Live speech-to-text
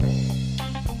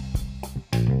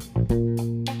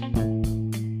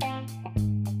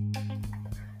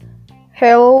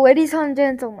Hello, ladies and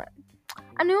gentlemen.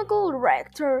 A nuclear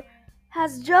reactor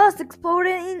has just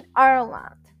exploded in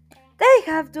Ireland. They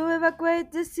have to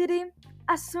evacuate the city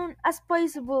as soon as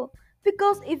possible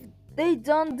because if they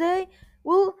don't, they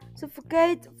will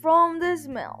suffocate from the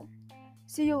smell.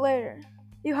 See you later.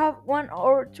 You have 1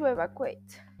 hour to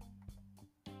evacuate.